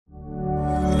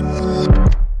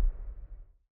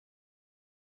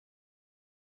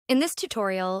In this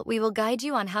tutorial, we will guide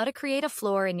you on how to create a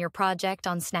floor in your project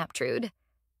on Snaptrude.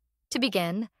 To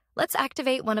begin, let's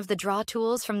activate one of the Draw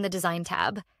tools from the Design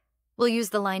tab. We'll use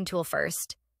the Line tool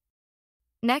first.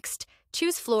 Next,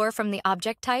 choose Floor from the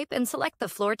object type and select the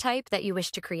floor type that you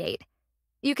wish to create.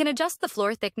 You can adjust the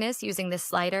floor thickness using this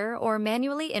slider or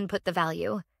manually input the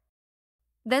value.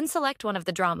 Then select one of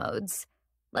the draw modes.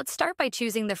 Let's start by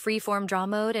choosing the Freeform Draw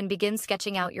mode and begin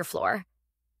sketching out your floor.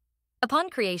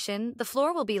 Upon creation, the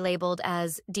floor will be labeled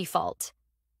as Default.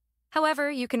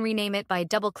 However, you can rename it by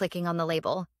double-clicking on the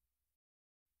label.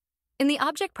 In the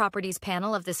Object Properties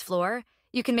panel of this floor,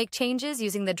 you can make changes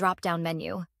using the drop-down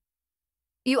menu.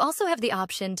 You also have the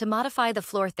option to modify the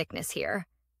floor thickness here.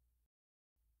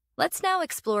 Let's now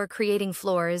explore creating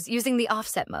floors using the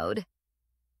Offset mode.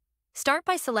 Start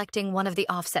by selecting one of the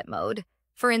Offset mode.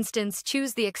 For instance,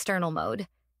 choose the External mode.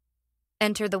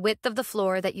 Enter the width of the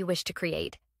floor that you wish to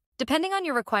create. Depending on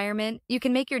your requirement, you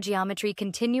can make your geometry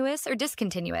continuous or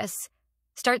discontinuous.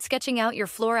 Start sketching out your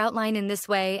floor outline in this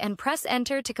way and press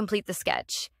Enter to complete the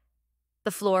sketch.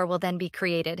 The floor will then be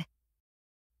created.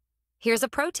 Here's a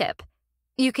pro tip.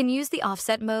 You can use the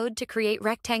Offset mode to create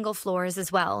rectangle floors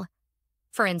as well.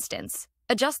 For instance,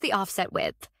 adjust the offset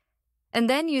width, and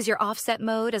then use your Offset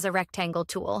mode as a rectangle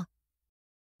tool.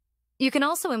 You can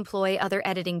also employ other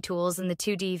editing tools in the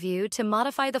 2D view to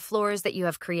modify the floors that you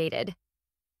have created.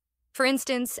 For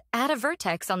instance, add a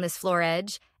vertex on this floor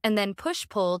edge and then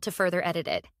push-pull to further edit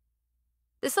it.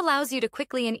 This allows you to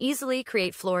quickly and easily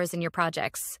create floors in your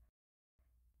projects.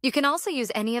 You can also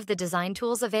use any of the design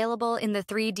tools available in the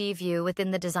 3D view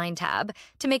within the Design tab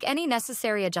to make any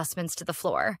necessary adjustments to the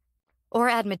floor, or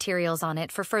add materials on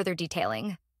it for further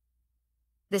detailing.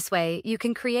 This way, you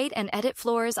can create and edit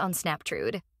floors on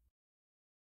Snaptrude.